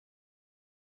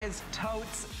Is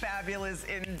totes fabulous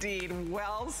indeed.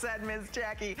 Well said, Ms.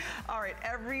 Jackie. All right,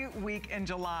 every week in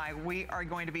July, we are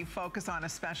going to be focused on a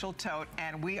special tote,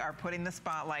 and we are putting the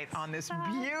spotlight on this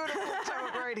beautiful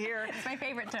tote right here. It's my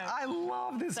favorite tote. I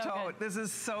love this tote. Good. This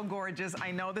is so gorgeous. I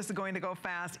know this is going to go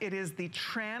fast. It is the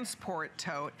Transport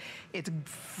Tote. It's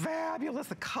fabulous.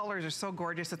 The colors are so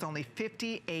gorgeous. It's only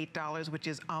 $58, which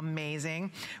is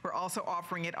amazing. We're also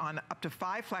offering it on up to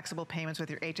 5 flexible payments with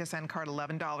your HSN card,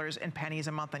 $11 and pennies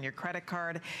a month on your credit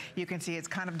card. You can see it's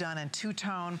kind of done in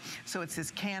two-tone. So it's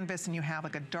this canvas, and you have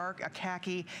like a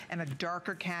khaki and a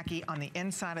darker khaki on the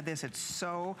inside of this. It's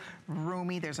so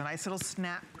roomy. There's a nice little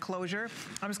snap closure.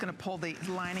 I'm just gonna pull the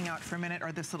lining out for a minute,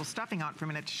 or this little stuffing out for a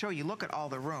minute to show you. Look at all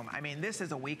the room. I mean, this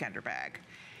is a weekender bag.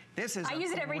 I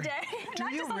use it every day. Do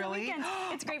Not you just on really? the weekends.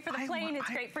 It's great for the plane. It's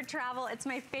great for travel. It's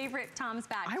my favorite TOMS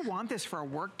bag. I want this for a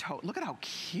work tote. Look at how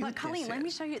cute But Colleen, this let is. me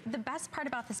show you. The best part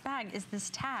about this bag is this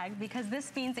tag, because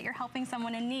this means that you're helping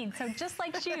someone in need. So just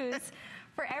like shoes,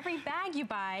 for every bag you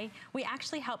buy, we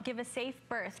actually help give a safe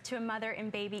birth to a mother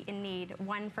and baby in need,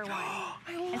 one for one.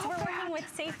 And so we're working with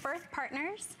safe birth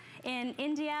partners in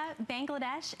India,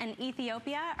 Bangladesh, and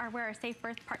Ethiopia are where our safe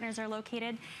birth partners are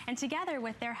located. And together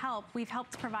with their help, we've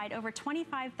helped provide over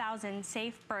 25,000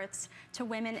 safe births to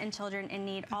women and children in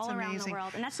need all around the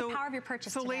world. And that's the power of your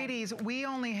purchase today. So ladies, we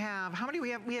only have, how many do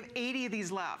we have? We have 80 of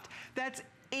these left. That's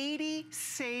 80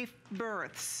 safe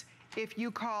births.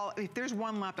 If there's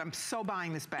one left, I'm so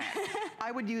buying this bag. I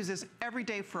would use this every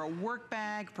day for a work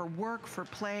bag, for work, for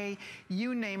play,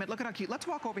 you name it. Look at how cute. Let's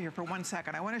walk over here for 1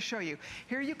 second. I want to show you.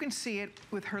 Here you can see it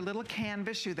with her little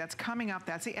canvas shoe that's coming up.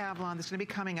 That's the Avalon that's going to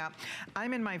be coming up.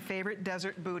 I'm in my favorite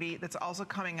desert booty that's also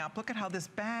coming up. Look at how this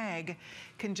bag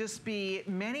can just be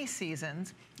many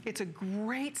seasons. It's a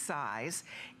great size.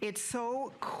 It's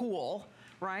so cool.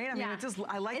 Right? I mean, it's just,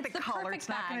 I like the color. It's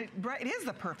not gonna, right, it is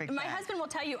the perfect bag. My husband will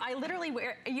tell you, I literally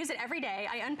use it every day.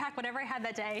 I unpack whatever I had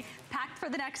that day, packed for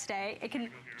the next day. It can,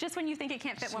 just when you think it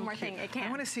can't fit one more thing, it can. I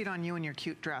want to see it on you in your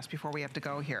cute dress before we have to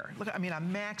go here. Look, I mean, a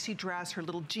maxi dress, her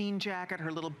little jean jacket,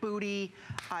 her little booty.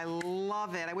 I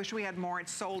love it. I wish we had more.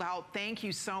 It's sold out. Thank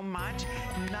you so much.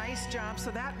 Nice job.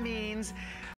 So that means